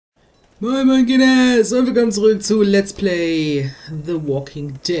Moin Moin Guinness und willkommen zurück zu Let's Play The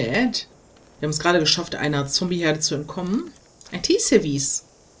Walking Dead. Wir haben es gerade geschafft, einer Zombieherde zu entkommen. Ein Teeservice.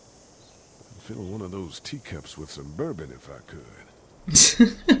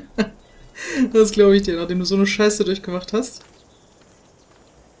 Das glaube ich dir, nachdem du so eine Scheiße durchgemacht hast.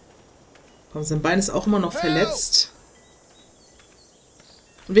 Komm, sein Bein ist auch immer noch verletzt.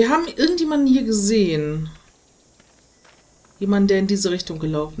 Und wir haben irgendjemanden hier gesehen. Jemand, der in diese Richtung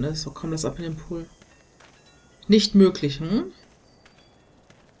gelaufen ist. So, komm, das ab in den Pool. Nicht möglich, hm?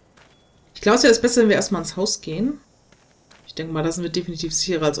 Ich glaube, es wäre besser, wenn wir erstmal ins Haus gehen. Ich denke mal, da sind wir definitiv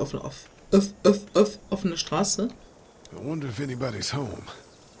sicherer als auf eine offene Straße.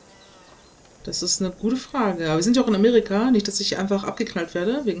 Das ist eine gute Frage. Aber wir sind ja auch in Amerika. Nicht, dass ich einfach abgeknallt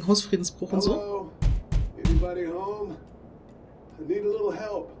werde, wegen Hausfriedensbruch und so. Anybody home? I need a little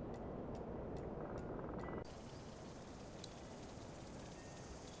help.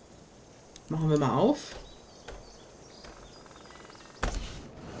 Machen wir mal auf.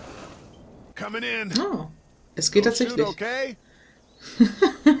 Coming in. Oh, es geht tatsächlich. Okay?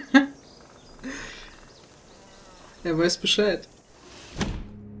 Er weiß Bescheid.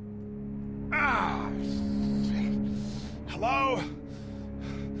 Ah. Hello?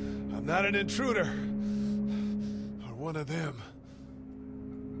 I'm not an intruder. Or one of them.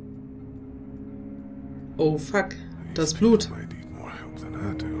 Oh, fuck. Das Blut. Might need more help than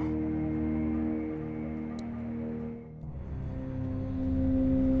I do.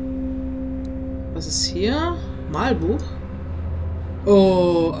 Was ist hier? Malbuch?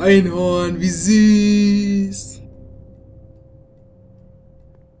 Oh, Einhorn, wie süß.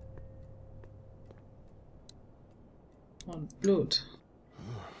 Und Blut.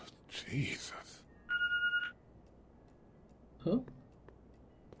 Jesus. Hä?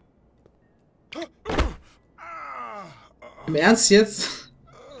 Im Ernst jetzt?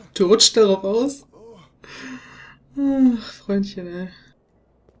 Du rutschst darauf aus? Ach, Freundchen, ey.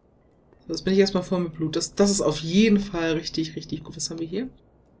 So, jetzt bin ich erstmal voll mit Blut. Das ist auf jeden Fall richtig, richtig gut. Was haben wir hier?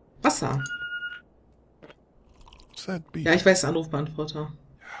 Wasser. Ja, ich weiß, Anrufbeantworter.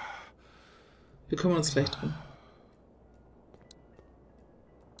 Wir kümmern uns gleich drum.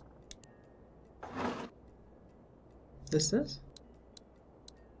 Was ist das?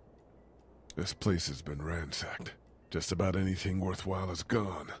 This place has been ransacked. Just about anything worthwhile is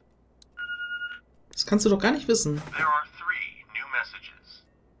gone. Das kannst du doch gar nicht wissen. There are 3 new messages.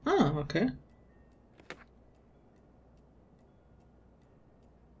 Ah, okay.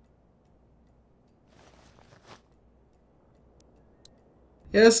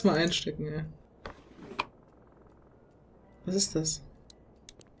 Erstmal einstecken, ja. Was ist das?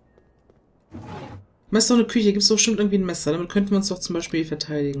 Messer und eine Küche. Gibt es doch bestimmt irgendwie ein Messer. Damit könnten wir uns doch zum Beispiel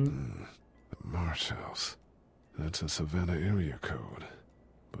verteidigen. The Marsh House. That's a Savannah area code.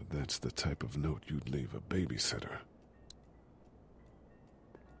 But that's the type of note you'd leave a babysitter.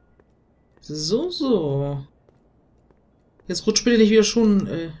 So. Jetzt rutscht bitte nicht wieder schon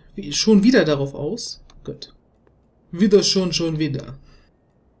wieder darauf aus. Gut. Schon wieder.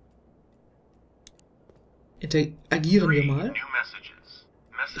 Interagieren wir mal. New messages.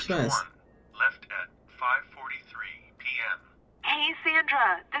 Message Ich weiß. 1, left at 5:43 p.m. Hey,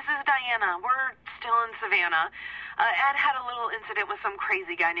 Sandra. This is Diana. We're still in Savannah. Ed had a little incident with some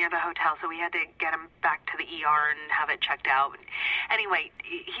crazy guy near the hotel, so we had to get him back to the ER and have it checked out. Anyway,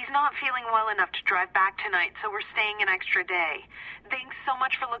 he's not feeling well enough to drive back tonight, so we're staying an extra day. Thanks so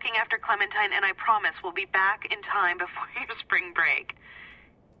much for looking after Clementine, and I promise we'll be back in time before your spring break.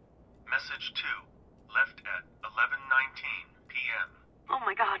 Message 2, left at 11:19 p.m. Oh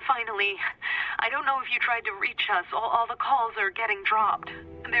my God, finally. I don't know if you tried to reach us. All the calls are getting dropped.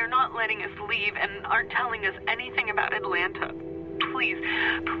 They're not letting us leave and aren't telling us anything about Atlanta. Please,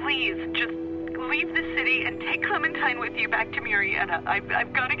 please, just leave the city and take Clementine with you back to Marietta.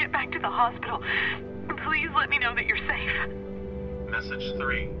 I've got to get back to the hospital. Please let me know that you're safe. Message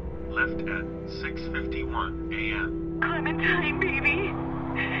 3, left at 6:51 a.m. Clementine, baby.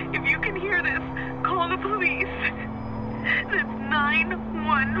 If you can hear this, call the police. That's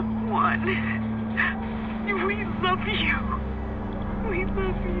 911. We love you. We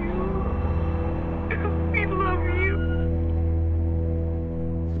love you. We love you.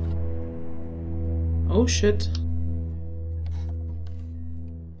 Oh shit.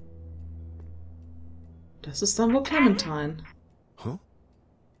 Das ist dann wohl Clementine. Huh?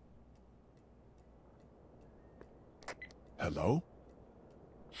 Hello?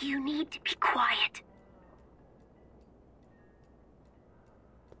 You need to be quiet.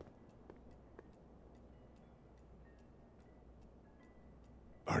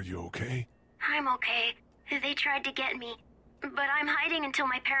 Are you okay? I'm okay. They tried to get me. but I'm hiding until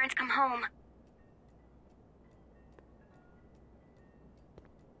my parents come home.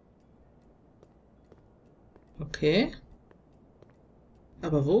 Okay.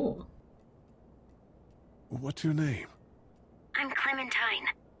 Aber wo? What's your name? I'm Clementine.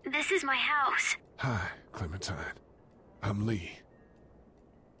 This is my house. Hi, Clementine. I'm Lee.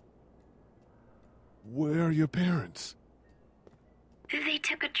 Where are your parents? They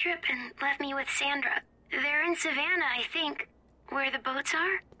took a trip and left me with Sandra. They're in Savannah, I think. Where the boats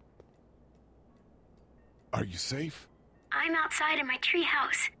are? Are you safe? I'm outside in my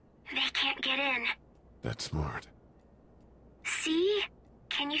treehouse. They can't get in. That's smart. See?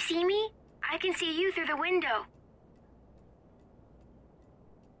 Can you see me? I can see you through the window.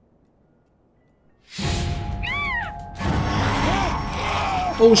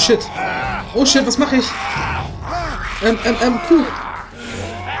 Oh shit. Oh shit, was mache ich? Q.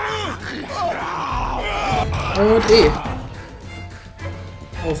 Und E.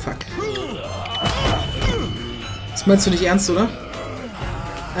 Oh fuck. Das meinst du nicht ernst, oder?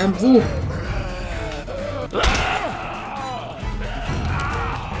 Wo?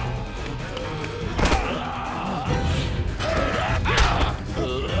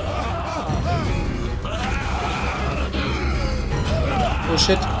 Oh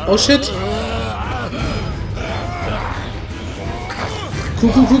shit. Oh shit. Kuh.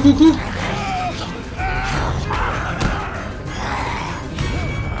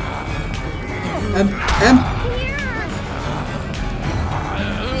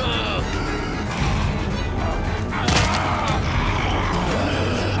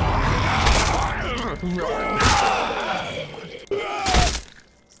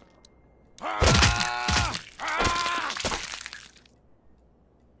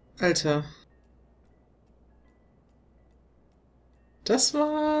 Alter. Das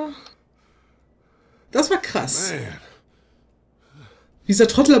war krass. Man. Wie dieser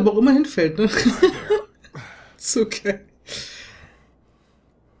Trottel aber auch immer hinfällt, ne? Ist okay.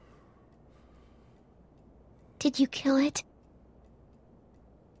 Did you kill it?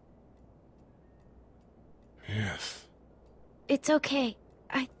 Yes. It's okay.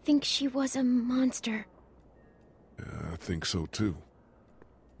 I think she was a monster. I think so too.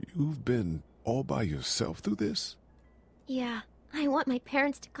 You've been all by yourself through this? Yeah, I want my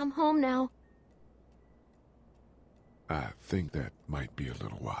parents to come home now. I think that might be a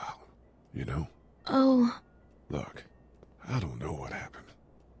little while, you know? Oh. Look, I don't know what happened,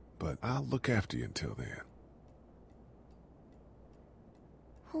 but I'll look after you until then.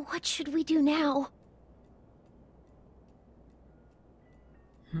 What should we do now?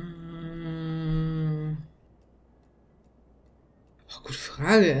 Oh, gute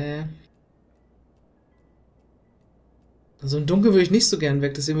Frage, ey. Also im Dunkeln würde ich nicht so gern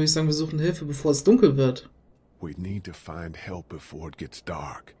weg, deswegen würde ich sagen, wir suchen Hilfe, bevor es dunkel wird. We need to find help before it gets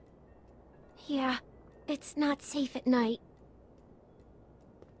dark. Yeah, it's not safe at night.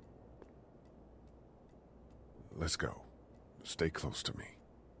 Let's go. Stay close to me.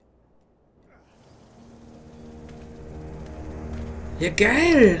 Ja,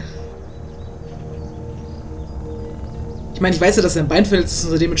 geil! Ich meine, ich weiß ja, dass er ein Bein verletzt ist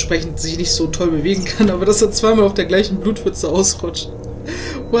und er dementsprechend sich nicht so toll bewegen kann, aber dass er zweimal auf der gleichen Blutpfütze ausrutscht.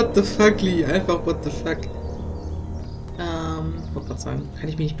 What the fuck, Lee? Einfach what the fuck. Wollte gerade sagen, kann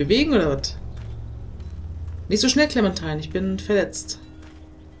ich mich nicht bewegen oder was? Nicht so schnell, Clementine, ich bin verletzt.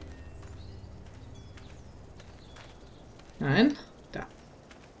 Nein, da.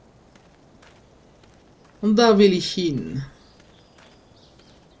 Und da will ich hin.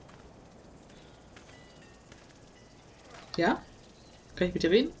 Ja? Kann ich mit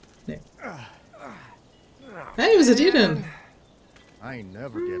dir reden? Nee. Hey, wie seid ihr denn? I ain't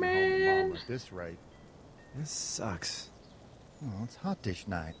never getting home to Mom at this rate. This sucks. Oh, it's hot dish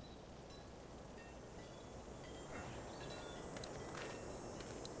night.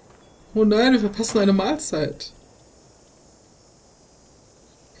 Oh nein, wir verpassen eine Mahlzeit.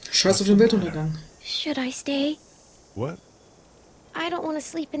 Scheiß auf den Weltuntergang. Should I stay? What? I don't want to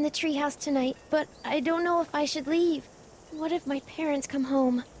sleep in the treehouse tonight, but I don't know if I should leave. What if my parents come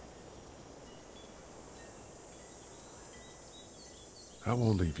home? I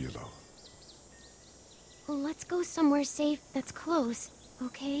won't leave you alone. Let's go somewhere safe that's close,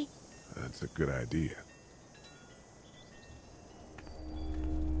 okay? That's a good idea.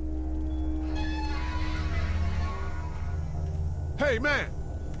 Hey, man!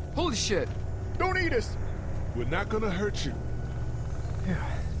 Holy shit! Don't eat us! We're not gonna hurt you. Yeah.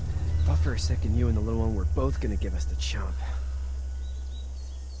 Thought for a second you and the little one were both gonna give us the chomp.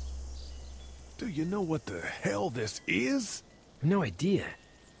 Do you know what the hell this is? No idea.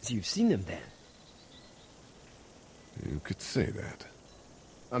 So you've seen them then? You could say that.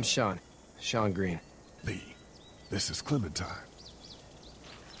 I'm Sean. Sean Green. Lee, this is Clementine.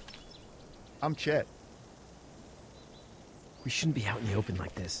 I'm Chet. We shouldn't be out in the open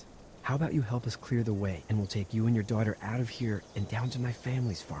like this. How about you help us clear the way, and we'll take you and your daughter out of here and down to my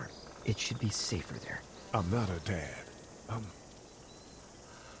family's farm. It should be safer there. I'm not her dad. I'm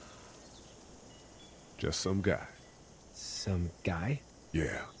just some guy. Some guy?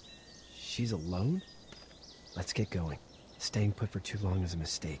 Yeah. She's alone? Let's get going. Staying put for too long is a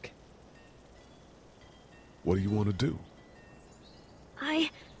mistake. What do you want to do?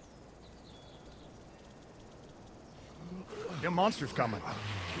 Them monsters coming.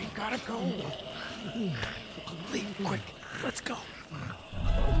 We gotta go. Lee, quick, let's go.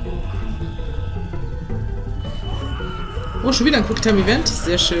 Oh, schon wieder ein Quicktime-Event.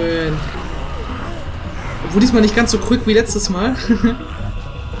 Sehr schön. Obwohl diesmal nicht ganz so quick wie letztes Mal.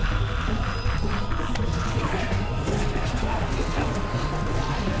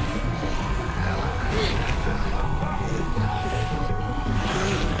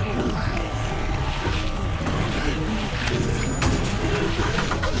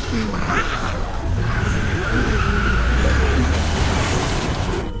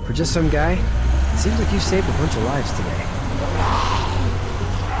 For just some guy, it seems like you saved a bunch of lives today.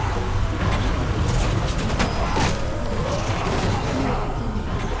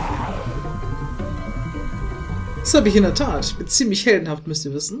 Das habe ich in der Tat. Ich bin ziemlich heldenhaft, müsst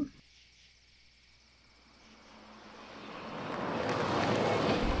ihr wissen.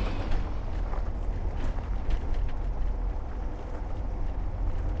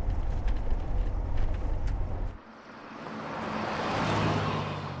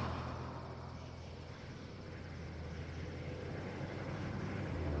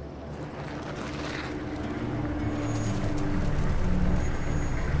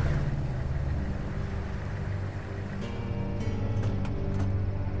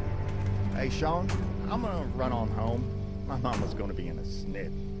 Hey, Sean, I'm gonna run on home. My mama's gonna be in a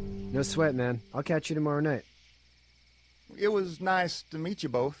snit. No sweat, man. I'll catch you tomorrow night. It was nice to meet you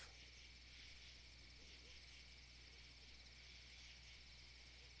both.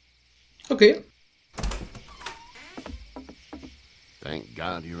 Okay. Thank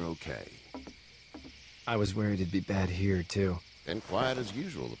God you're okay. I was worried it'd be bad here, too. Been quiet as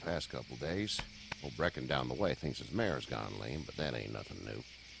usual the past couple days. Old Brecken down the way thinks his mare's gone lame, but that ain't nothing new.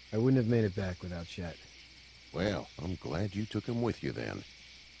 I wouldn't have made it back without Chet. Well, I'm glad you took him with you then.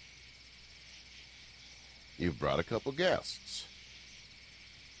 You've brought a couple guests.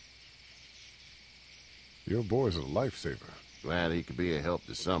 Your boy's a lifesaver. Glad he could be a help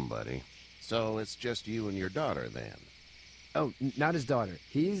to somebody. So it's just you and your daughter then? Oh, not his daughter.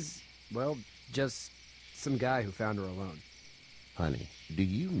 He's, well, just some guy who found her alone. Honey, do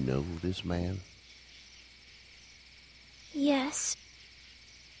you know this man? Yes.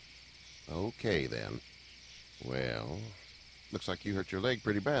 Okay, then. Well, looks like you hurt your leg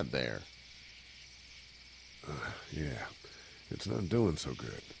pretty bad there. Yeah, it's not doing so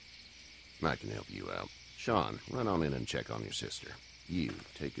good. I can help you out. Sean, run on in and check on your sister. You,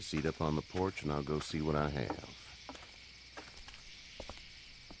 take a seat up on the porch and I'll go see what I have.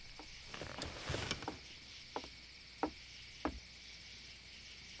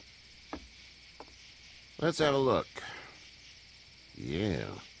 Let's have a look. Yeah,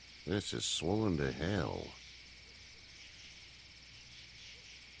 this is swollen to hell.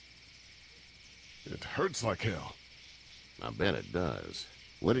 It hurts like hell. I bet it does.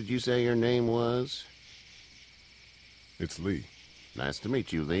 What did you say your name was? It's Lee. Nice to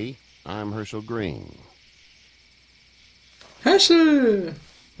meet you, Lee. I'm Herschel Green. Herschel!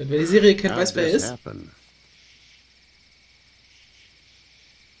 Wenn wer die Serie kennt, weiß wer er ist. Happen?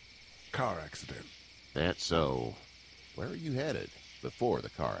 Car accident. That's so. Where are you headed before the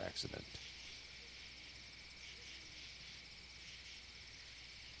car accident?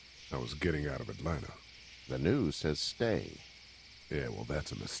 I was getting out of Atlanta. The news says stay. Yeah, well,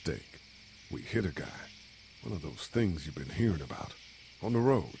 that's a mistake. We hit a guy. One of those things you've been hearing about. On the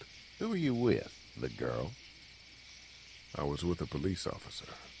road. Who are you with? The girl? I was with a police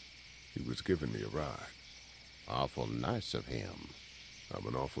officer. He was giving me a ride. Awful nice of him. I'm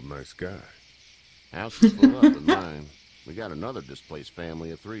an awful nice guy. House is full up with mine. We got another displaced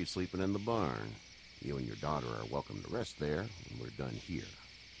family of 3 sleeping in the barn. You and your daughter are welcome to rest there when we're done here.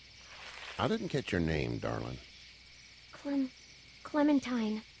 I didn't catch your name, darling.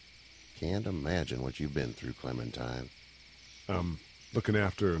 Clementine. Can't imagine what you've been through, Clementine. I'm looking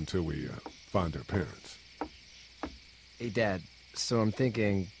after her until we find her parents. Hey, Dad, so I'm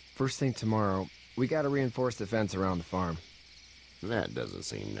thinking, first thing tomorrow, we gotta reinforce the fence around the farm. That doesn't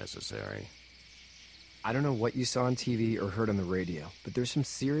seem necessary. I don't know what you saw on TV or heard on the radio, but there's some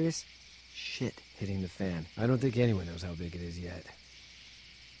serious shit hitting the fan. I don't think anyone knows how big it is yet.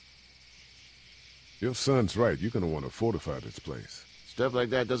 Your son's right. You're gonna want to fortify this place. Stuff like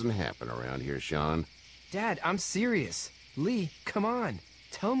that doesn't happen around here, Sean. Dad, I'm serious. Lee, come on.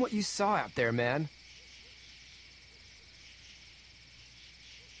 Tell him what you saw out there, man.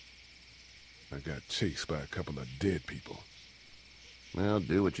 I got chased by a couple of dead people. Well,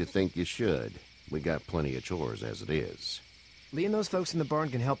 do what you think you should. We got plenty of chores as it is. Lee and those folks in the barn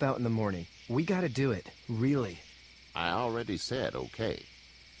can help out in the morning. We gotta do it. Really. I already said okay.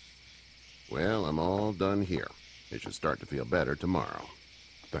 Well, I'm all done here. It should start to feel better tomorrow.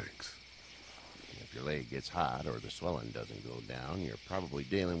 Thanks. If your leg gets hot or the swelling doesn't go down, you're probably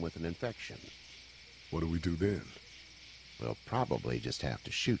dealing with an infection. What do we do then? We'll probably just have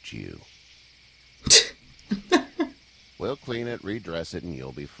to shoot you. We'll clean it, redress it, and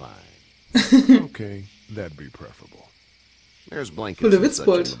you'll be fine. Okay, that'd be preferable. There's blankets and such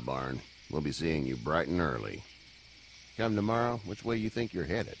in the barn. We'll be seeing you bright and early. Come tomorrow, which way you think you're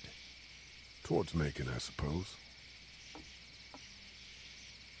headed? Towards Macon, I suppose.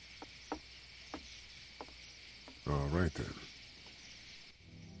 All right, then.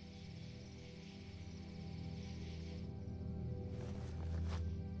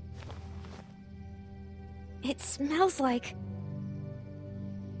 It smells like...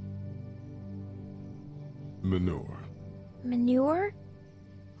 Manure. manure?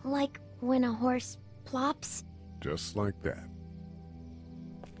 Like when a horse plops? Just like that.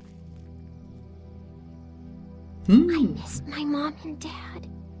 I miss my mom and dad.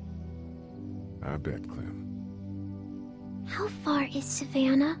 I bet, Clem. How far is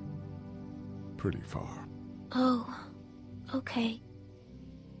Savannah? Pretty far. Oh, okay.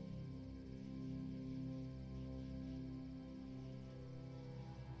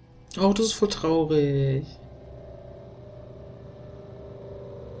 Oh, das ist voll traurig.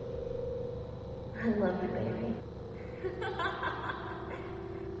 I love you, baby.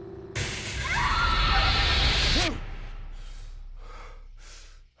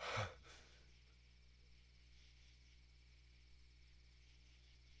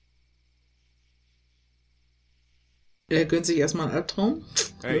 Er gönnt sich erstmal einen Albtraum.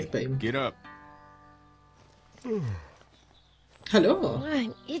 Hey, Läuft bei ihm. get up. Hallo.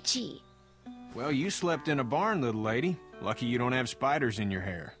 I'm itchy. Well, you slept in a barn, little lady. Lucky you don't have spiders in your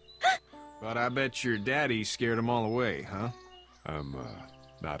hair. But I bet your daddy scared them all away, huh? I'm,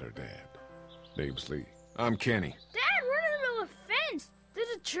 not her dad. Name's Lee. I'm Kenny. Dad, we're in the middle of a fence. There's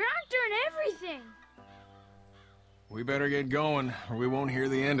a tractor and everything. We better get going, or we won't hear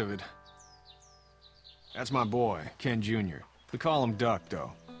the end of it. That's my boy, Ken Jr. We call him Duck,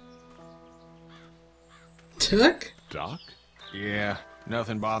 though. Duck? Doc? Yeah,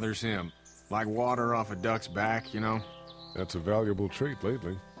 nothing bothers him. Like water off a duck's back, you know? That's a valuable trait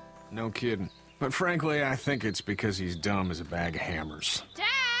lately. No kidding. But frankly, I think it's because he's dumb as a bag of hammers.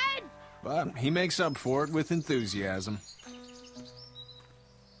 Dad! But he makes up for it with enthusiasm.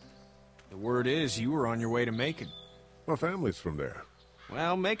 The word is you were on your way to Macon. My family's from there.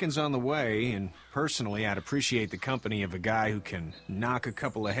 Well, Macon's on the way, and personally, I'd appreciate the company of a guy who can knock a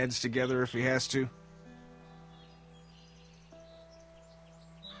couple of heads together if he has to.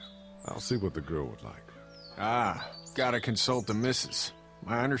 I'll see what the girl would like. Ah, gotta consult the missus.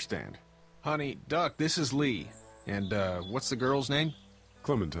 I understand. Honey, Duck, this is Lee. And, what's the girl's name?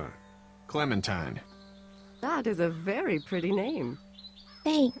 Clementine. Clementine. That is a very pretty name.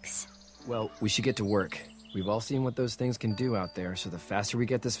 Thanks. Well, we should get to work. We've all seen what those things can do out there, so the faster we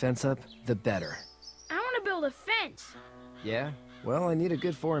get this fence up, the better. I want to build a fence. Yeah? Well, I need a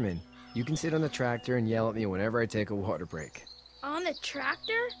good foreman. You can sit on the tractor and yell at me whenever I take a water break. On the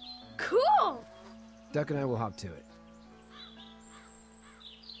tractor? Cool! Duck and I will hop to it.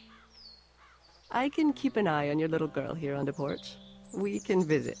 I can keep an eye on your little girl here on the porch. We can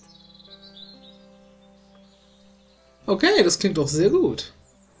visit. Okay, das klingt doch sehr gut.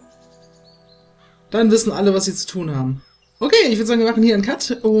 Dann wissen alle, was sie zu tun haben. Okay, ich würde sagen, wir machen hier einen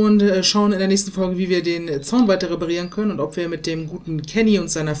Cut und schauen in der nächsten Folge, wie wir den Zaun weiter reparieren können und ob wir mit dem guten Kenny und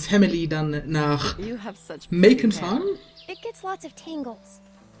seiner Family dann nach Macon fahren. It gets lots of tangles.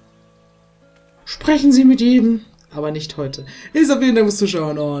 Sprechen Sie mit jedem, aber nicht heute. Ich sage vielen Dank fürs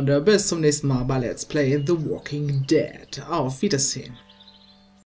Zuschauen und bis zum nächsten Mal bei Let's Play The Walking Dead. Auf Wiedersehen.